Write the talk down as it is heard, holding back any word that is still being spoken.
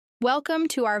Welcome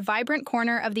to our vibrant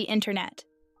corner of the internet.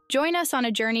 Join us on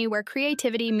a journey where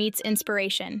creativity meets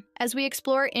inspiration as we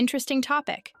explore interesting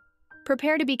topic.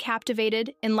 Prepare to be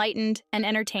captivated, enlightened, and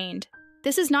entertained.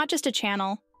 This is not just a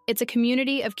channel, it's a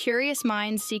community of curious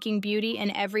minds seeking beauty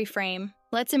in every frame.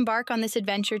 Let's embark on this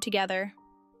adventure together.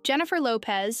 Jennifer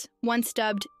Lopez, once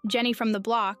dubbed Jenny from the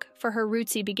Block for her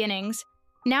rootsy beginnings,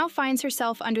 now finds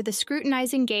herself under the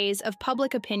scrutinizing gaze of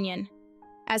public opinion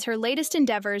as her latest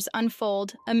endeavors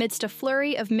unfold amidst a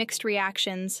flurry of mixed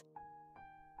reactions.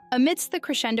 Amidst the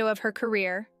crescendo of her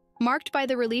career, marked by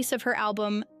the release of her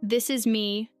album This Is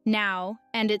Me, Now,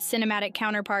 and its cinematic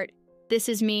counterpart, This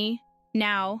Is Me,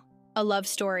 Now, A Love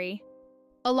Story,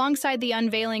 alongside the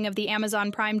unveiling of the Amazon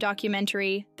Prime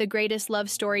documentary The Greatest Love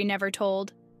Story Never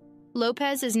Told,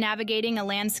 Lopez is navigating a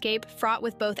landscape fraught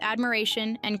with both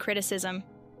admiration and criticism.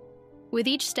 With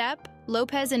each step,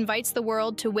 Lopez invites the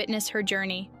world to witness her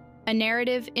journey, a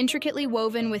narrative intricately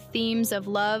woven with themes of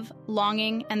love,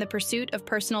 longing, and the pursuit of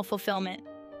personal fulfillment.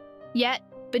 Yet,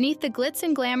 beneath the glitz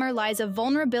and glamour lies a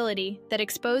vulnerability that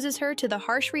exposes her to the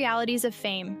harsh realities of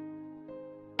fame.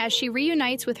 As she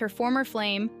reunites with her former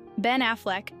flame, Ben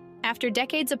Affleck, after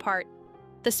decades apart,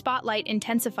 the spotlight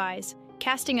intensifies,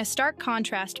 casting a stark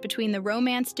contrast between the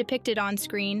romance depicted on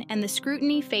screen and the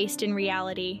scrutiny faced in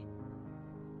reality.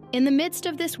 In the midst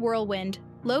of this whirlwind,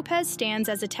 Lopez stands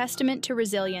as a testament to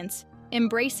resilience,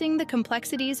 embracing the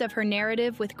complexities of her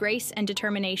narrative with grace and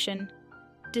determination.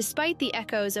 Despite the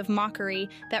echoes of mockery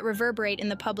that reverberate in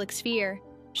the public sphere,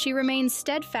 she remains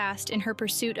steadfast in her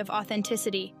pursuit of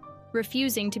authenticity,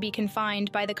 refusing to be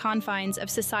confined by the confines of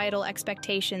societal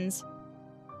expectations.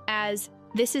 As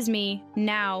This Is Me,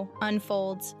 Now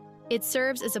unfolds, it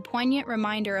serves as a poignant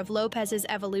reminder of Lopez's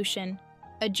evolution,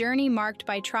 a journey marked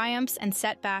by triumphs and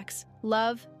setbacks,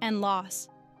 love and loss.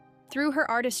 Through her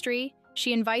artistry,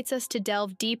 she invites us to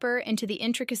delve deeper into the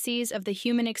intricacies of the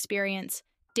human experience,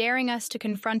 daring us to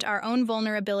confront our own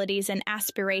vulnerabilities and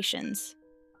aspirations.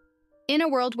 In a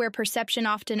world where perception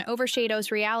often overshadows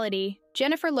reality,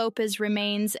 Jennifer Lopez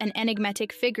remains an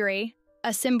enigmatic figure,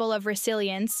 a symbol of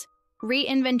resilience,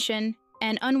 reinvention,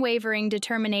 and unwavering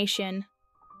determination,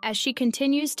 as she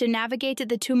continues to navigate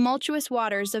the tumultuous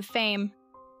waters of fame.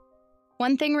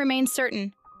 One thing remains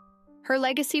certain: her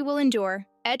legacy will endure,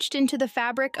 etched into the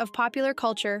fabric of popular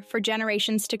culture for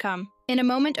generations to come. In a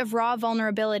moment of raw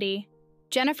vulnerability,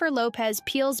 Jennifer Lopez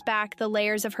peels back the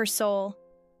layers of her soul,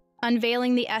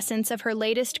 unveiling the essence of her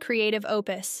latest creative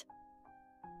opus.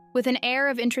 With an air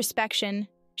of introspection,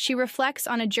 she reflects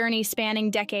on a journey spanning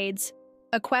decades,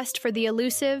 a quest for the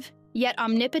elusive, yet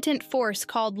omnipotent force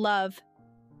called love.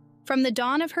 From the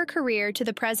dawn of her career to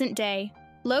the present day,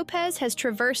 Lopez has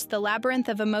traversed the labyrinth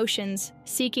of emotions,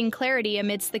 seeking clarity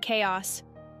amidst the chaos.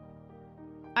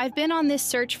 "I've been on this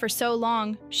search for so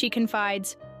long," she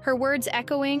confides, her words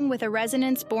echoing with a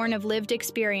resonance born of lived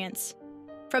experience.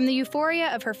 From the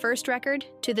euphoria of her first record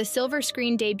to the silver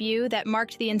screen debut that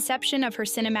marked the inception of her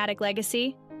cinematic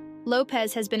legacy,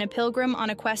 Lopez has been a pilgrim on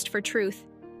a quest for truth,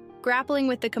 grappling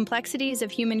with the complexities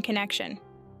of human connection.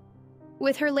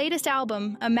 With her latest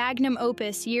album, a magnum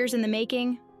opus years in the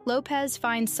making, Lopez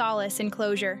finds solace in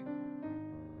closure.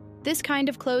 "This kind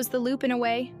of close the loop in a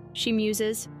way," she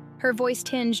muses, her voice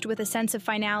tinged with a sense of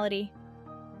finality.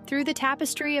 Through the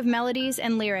tapestry of melodies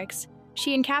and lyrics,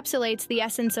 she encapsulates the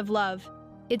essence of love,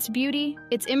 its beauty,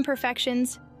 its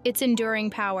imperfections, its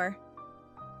enduring power.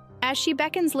 As she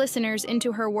beckons listeners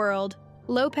into her world,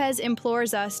 Lopez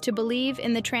implores us to believe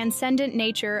in the transcendent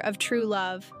nature of true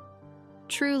love.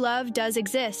 "True love does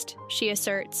exist," she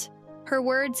asserts, her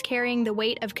words carrying the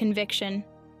weight of conviction.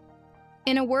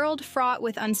 In a world fraught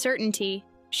with uncertainty,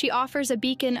 she offers a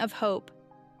beacon of hope,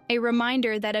 a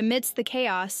reminder that amidst the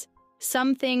chaos,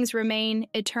 some things remain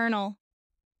eternal.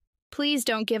 "Please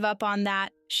don't give up on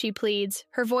that," she pleads,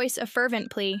 her voice a fervent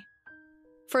plea.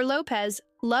 For Lopez,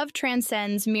 love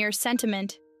transcends mere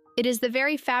sentiment. It is the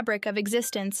very fabric of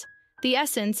existence, the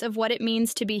essence of what it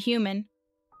means to be human.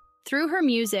 Through her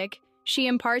music, she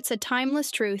imparts a timeless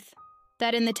truth,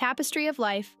 that in the tapestry of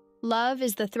life, love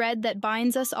is the thread that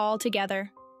binds us all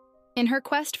together. In her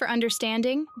quest for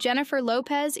understanding, Jennifer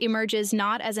Lopez emerges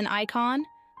not as an icon,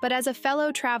 but as a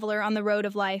fellow traveler on the road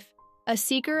of life, a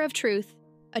seeker of truth,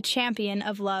 a champion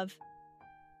of love.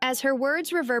 As her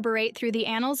words reverberate through the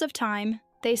annals of time,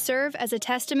 they serve as a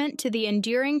testament to the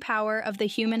enduring power of the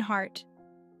human heart.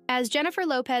 As Jennifer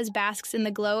Lopez basks in the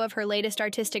glow of her latest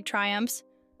artistic triumphs,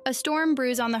 a storm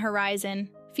brews on the horizon,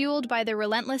 fueled by the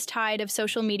relentless tide of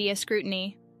social media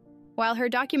scrutiny. While her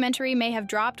documentary may have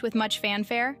dropped with much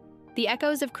fanfare, the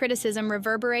echoes of criticism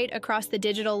reverberate across the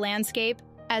digital landscape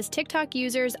as TikTok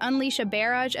users unleash a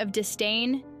barrage of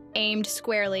disdain, aimed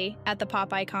squarely at the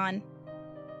pop icon.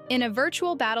 In a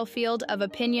virtual battlefield of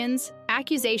opinions,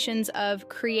 accusations of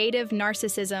creative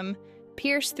narcissism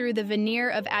pierce through the veneer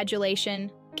of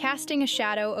adulation, casting a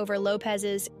shadow over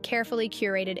Lopez's carefully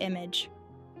curated image.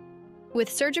 With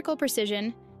surgical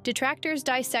precision, detractors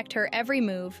dissect her every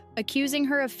move, accusing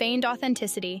her of feigned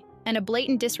authenticity and a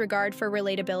blatant disregard for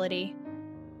relatability.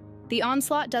 The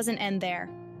onslaught doesn't end there.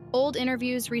 Old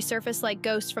interviews resurface like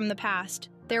ghosts from the past,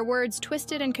 their words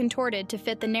twisted and contorted to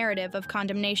fit the narrative of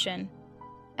condemnation.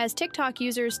 As TikTok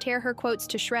users tear her quotes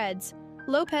to shreds,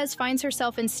 Lopez finds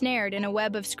herself ensnared in a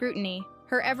web of scrutiny,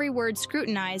 her every word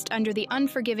scrutinized under the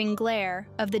unforgiving glare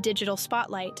of the digital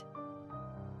spotlight.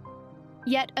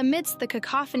 Yet, amidst the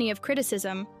cacophony of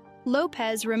criticism,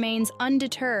 Lopez remains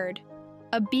undeterred,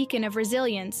 a beacon of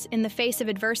resilience in the face of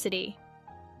adversity.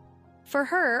 For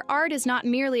her, art is not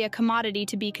merely a commodity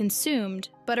to be consumed,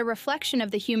 but a reflection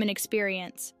of the human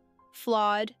experience,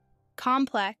 flawed,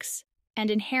 complex, and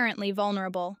inherently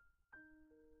vulnerable.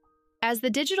 As the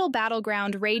digital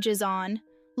battleground rages on,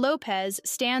 Lopez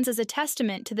stands as a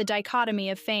testament to the dichotomy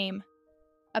of fame,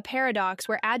 a paradox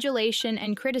where adulation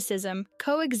and criticism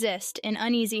coexist in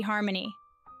uneasy harmony.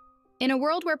 In a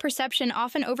world where perception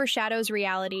often overshadows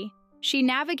reality, she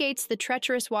navigates the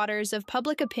treacherous waters of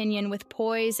public opinion with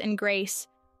poise and grace,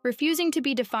 refusing to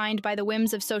be defined by the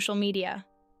whims of social media.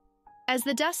 As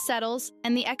the dust settles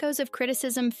and the echoes of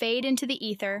criticism fade into the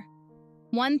ether,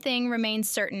 one thing remains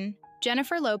certain: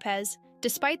 Jennifer Lopez,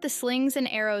 despite the slings and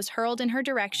arrows hurled in her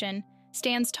direction,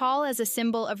 stands tall as a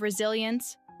symbol of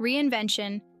resilience,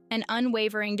 reinvention, and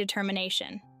unwavering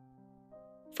determination.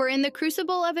 For in the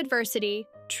crucible of adversity,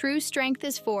 true strength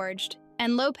is forged,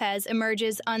 and Lopez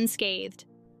emerges unscathed,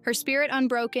 her spirit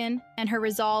unbroken and her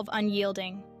resolve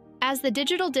unyielding. As the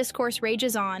digital discourse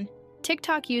rages on,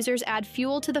 TikTok users add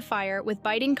fuel to the fire with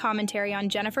biting commentary on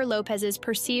Jennifer Lopez's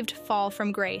perceived fall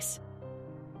from grace.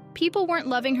 "People weren't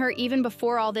loving her even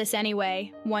before all this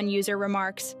anyway," one user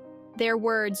remarks, their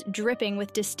words dripping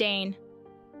with disdain.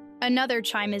 Another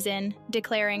chimes in,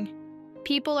 declaring,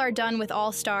 "People are done with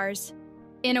all stars."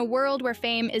 In a world where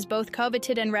fame is both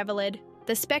coveted and reveled,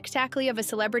 the spectacle of a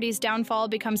celebrity's downfall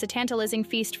becomes a tantalizing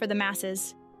feast for the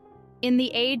masses. In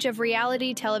the age of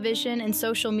reality television and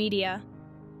social media,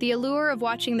 the allure of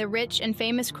watching the rich and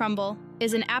famous crumble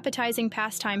is an appetizing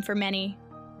pastime for many.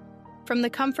 From the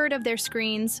comfort of their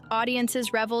screens,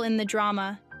 audiences revel in the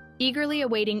drama, eagerly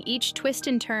awaiting each twist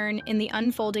and turn in the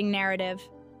unfolding narrative.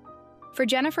 For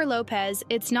Jennifer Lopez,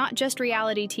 it's not just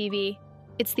reality TV,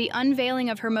 it's the unveiling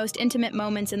of her most intimate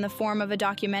moments in the form of a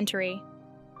documentary.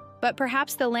 But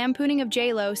perhaps the lampooning of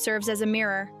J-Lo serves as a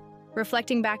mirror,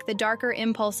 reflecting back the darker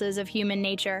impulses of human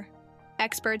nature.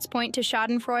 Experts point to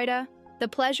schadenfreude, the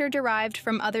pleasure derived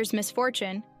from others'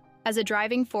 misfortune, as a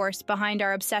driving force behind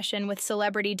our obsession with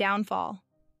celebrity downfall.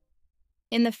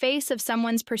 In the face of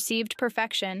someone's perceived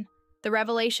perfection, the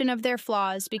revelation of their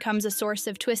flaws becomes a source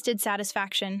of twisted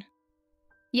satisfaction.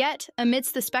 Yet,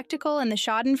 amidst the spectacle and the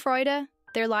schadenfreude,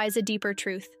 there lies a deeper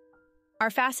truth. Our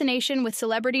fascination with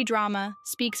celebrity drama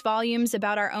speaks volumes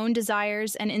about our own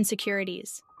desires and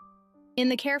insecurities. In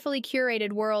the carefully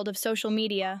curated world of social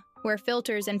media, where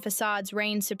filters and facades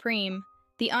reign supreme,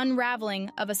 the unraveling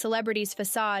of a celebrity's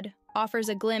facade offers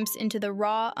a glimpse into the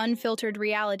raw, unfiltered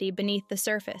reality beneath the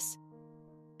surface.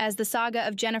 As the saga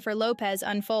of Jennifer Lopez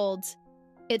unfolds,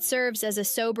 it serves as a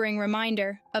sobering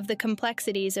reminder of the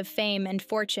complexities of fame and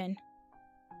fortune.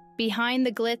 Behind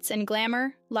the glitz and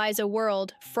glamour lies a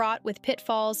world fraught with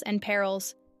pitfalls and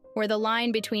perils, where the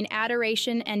line between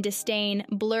adoration and disdain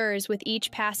blurs with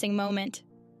each passing moment.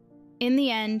 In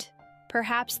the end,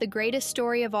 perhaps the greatest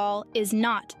story of all is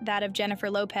not that of Jennifer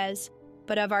Lopez,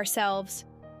 but of ourselves,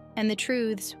 and the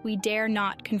truths we dare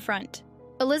not confront.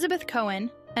 Elizabeth Cohen,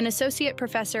 an associate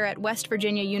professor at West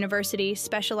Virginia University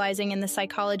specializing in the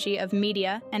psychology of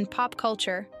media and pop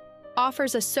culture,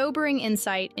 offers a sobering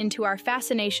insight into our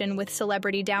fascination with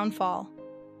celebrity downfall.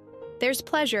 There's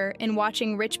pleasure in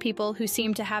watching rich people who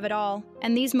seem to have it all,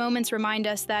 and these moments remind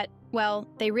us that, well,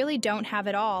 they really don't have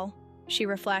it all, she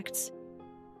reflects.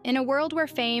 In a world where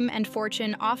fame and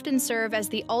fortune often serve as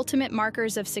the ultimate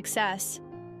markers of success,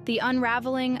 the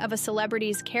unraveling of a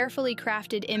celebrity's carefully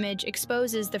crafted image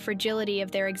exposes the fragility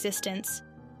of their existence.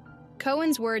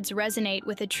 Cohen's words resonate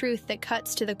with a truth that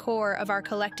cuts to the core of our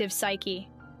collective psyche.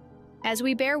 As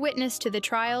we bear witness to the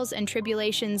trials and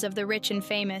tribulations of the rich and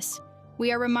famous,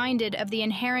 we are reminded of the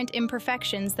inherent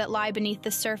imperfections that lie beneath the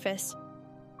surface.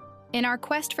 In our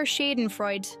quest for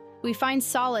schadenfreude, we find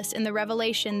solace in the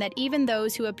revelation that even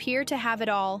those who appear to have it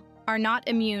all are not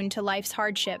immune to life's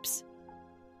hardships.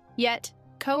 Yet,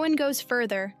 Cohen goes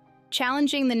further,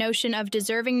 challenging the notion of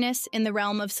deservingness in the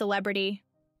realm of celebrity.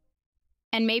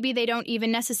 And maybe they don't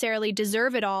even necessarily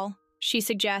deserve it all, she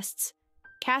suggests,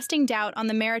 casting doubt on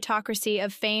the meritocracy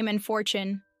of fame and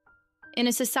fortune. In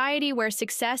a society where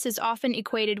success is often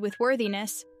equated with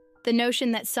worthiness, the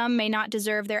notion that some may not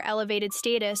deserve their elevated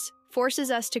status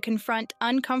forces us to confront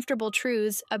uncomfortable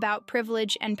truths about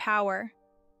privilege and power.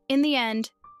 In the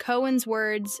end, Cohen's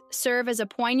words serve as a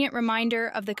poignant reminder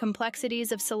of the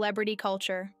complexities of celebrity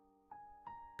culture.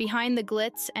 Behind the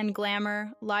glitz and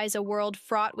glamour lies a world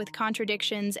fraught with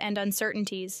contradictions and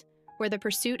uncertainties, where the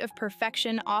pursuit of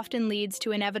perfection often leads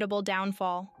to inevitable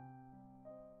downfall.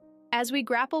 As we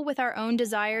grapple with our own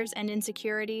desires and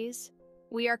insecurities,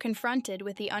 we are confronted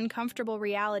with the uncomfortable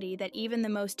reality that even the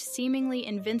most seemingly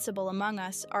invincible among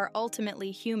us are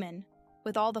ultimately human,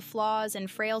 with all the flaws and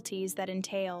frailties that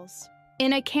entails.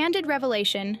 In a candid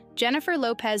revelation, Jennifer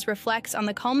Lopez reflects on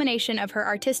the culmination of her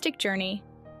artistic journey,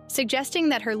 suggesting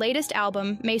that her latest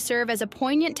album may serve as a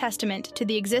poignant testament to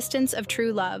the existence of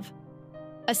true love,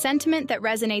 a sentiment that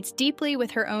resonates deeply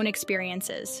with her own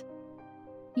experiences.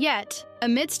 Yet,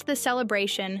 amidst the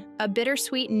celebration, a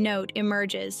bittersweet note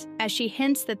emerges as she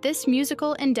hints that this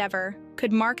musical endeavor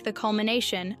could mark the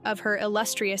culmination of her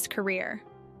illustrious career.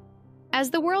 As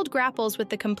the world grapples with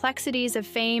the complexities of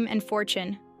fame and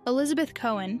fortune, Elizabeth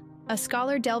Cohen, a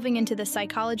scholar delving into the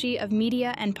psychology of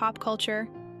media and pop culture,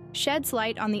 sheds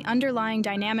light on the underlying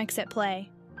dynamics at play.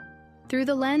 Through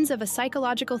the lens of a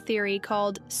psychological theory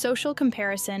called social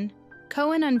comparison,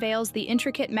 Cohen unveils the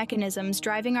intricate mechanisms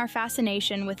driving our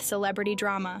fascination with celebrity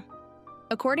drama.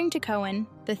 According to Cohen,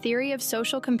 the theory of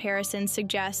social comparison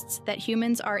suggests that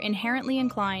humans are inherently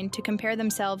inclined to compare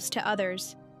themselves to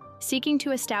others, seeking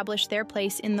to establish their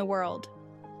place in the world.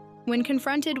 When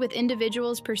confronted with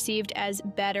individuals perceived as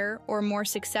better or more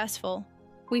successful,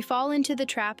 we fall into the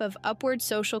trap of upward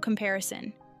social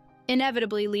comparison,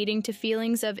 inevitably leading to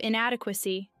feelings of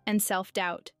inadequacy and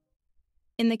self-doubt.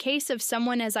 In the case of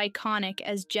someone as iconic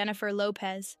as Jennifer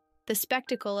Lopez, the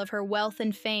spectacle of her wealth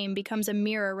and fame becomes a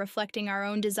mirror reflecting our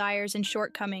own desires and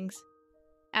shortcomings.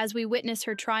 As we witness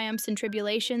her triumphs and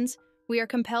tribulations, we are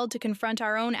compelled to confront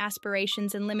our own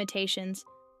aspirations and limitations,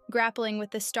 grappling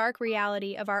with the stark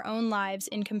reality of our own lives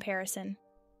in comparison.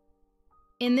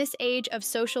 In this age of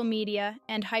social media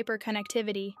and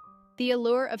hyperconnectivity, the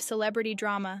allure of celebrity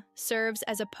drama serves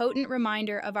as a potent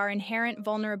reminder of our inherent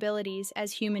vulnerabilities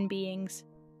as human beings.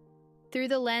 Through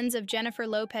the lens of Jennifer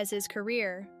Lopez's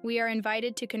career, we are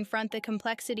invited to confront the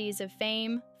complexities of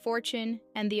fame, fortune,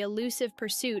 and the elusive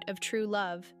pursuit of true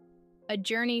love, a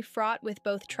journey fraught with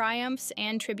both triumphs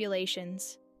and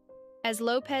tribulations. As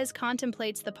Lopez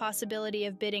contemplates the possibility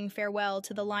of bidding farewell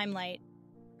to the limelight,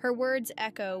 her words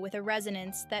echo with a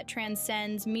resonance that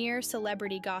transcends mere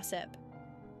celebrity gossip.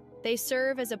 They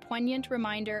serve as a poignant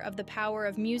reminder of the power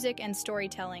of music and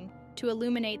storytelling to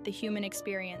illuminate the human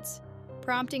experience,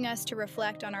 prompting us to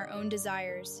reflect on our own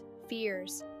desires,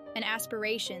 fears, and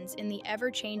aspirations in the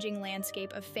ever-changing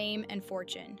landscape of fame and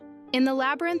fortune. In the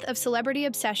labyrinth of celebrity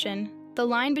obsession, the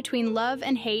line between love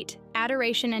and hate,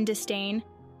 adoration and disdain,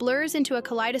 blurs into a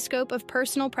kaleidoscope of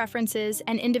personal preferences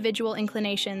and individual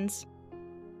inclinations.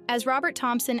 As Robert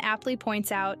Thompson aptly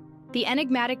points out, the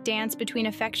enigmatic dance between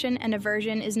affection and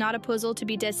aversion is not a puzzle to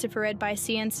be deciphered by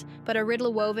science, but a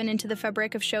riddle woven into the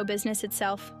fabric of show business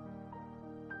itself.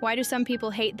 Why do some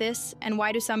people hate this, and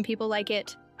why do some people like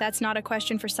it? That's not a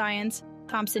question for science,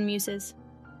 Thompson muses.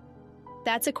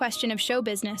 That's a question of show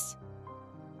business.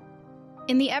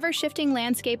 In the ever-shifting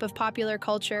landscape of popular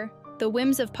culture, the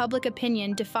whims of public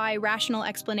opinion defy rational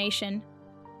explanation,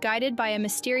 guided by a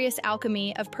mysterious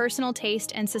alchemy of personal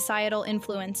taste and societal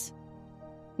influence.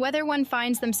 Whether one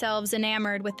finds themselves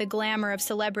enamored with the glamour of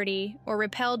celebrity or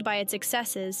repelled by its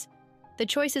excesses, the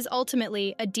choice is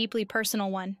ultimately a deeply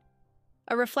personal one,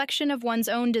 a reflection of one's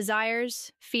own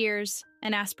desires, fears,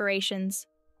 and aspirations.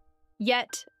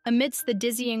 Yet, amidst the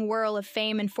dizzying whirl of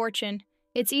fame and fortune,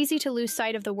 it's easy to lose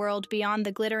sight of the world beyond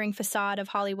the glittering facade of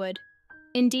Hollywood.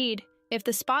 Indeed, if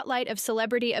the spotlight of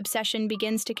celebrity obsession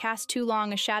begins to cast too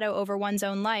long a shadow over one's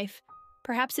own life,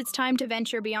 perhaps it's time to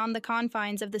venture beyond the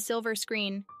confines of the silver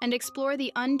screen and explore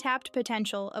the untapped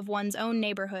potential of one's own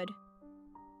neighborhood.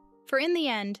 For in the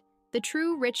end, the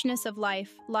true richness of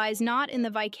life lies not in the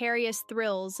vicarious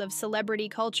thrills of celebrity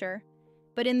culture,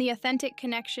 but in the authentic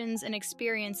connections and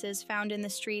experiences found in the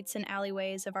streets and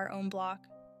alleyways of our own block.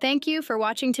 Thank you for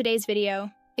watching today's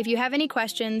video. If you have any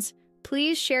questions,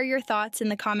 please share your thoughts in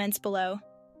the comments below.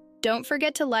 Don't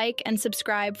forget to like and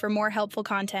subscribe for more helpful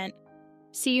content.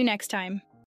 See you next time.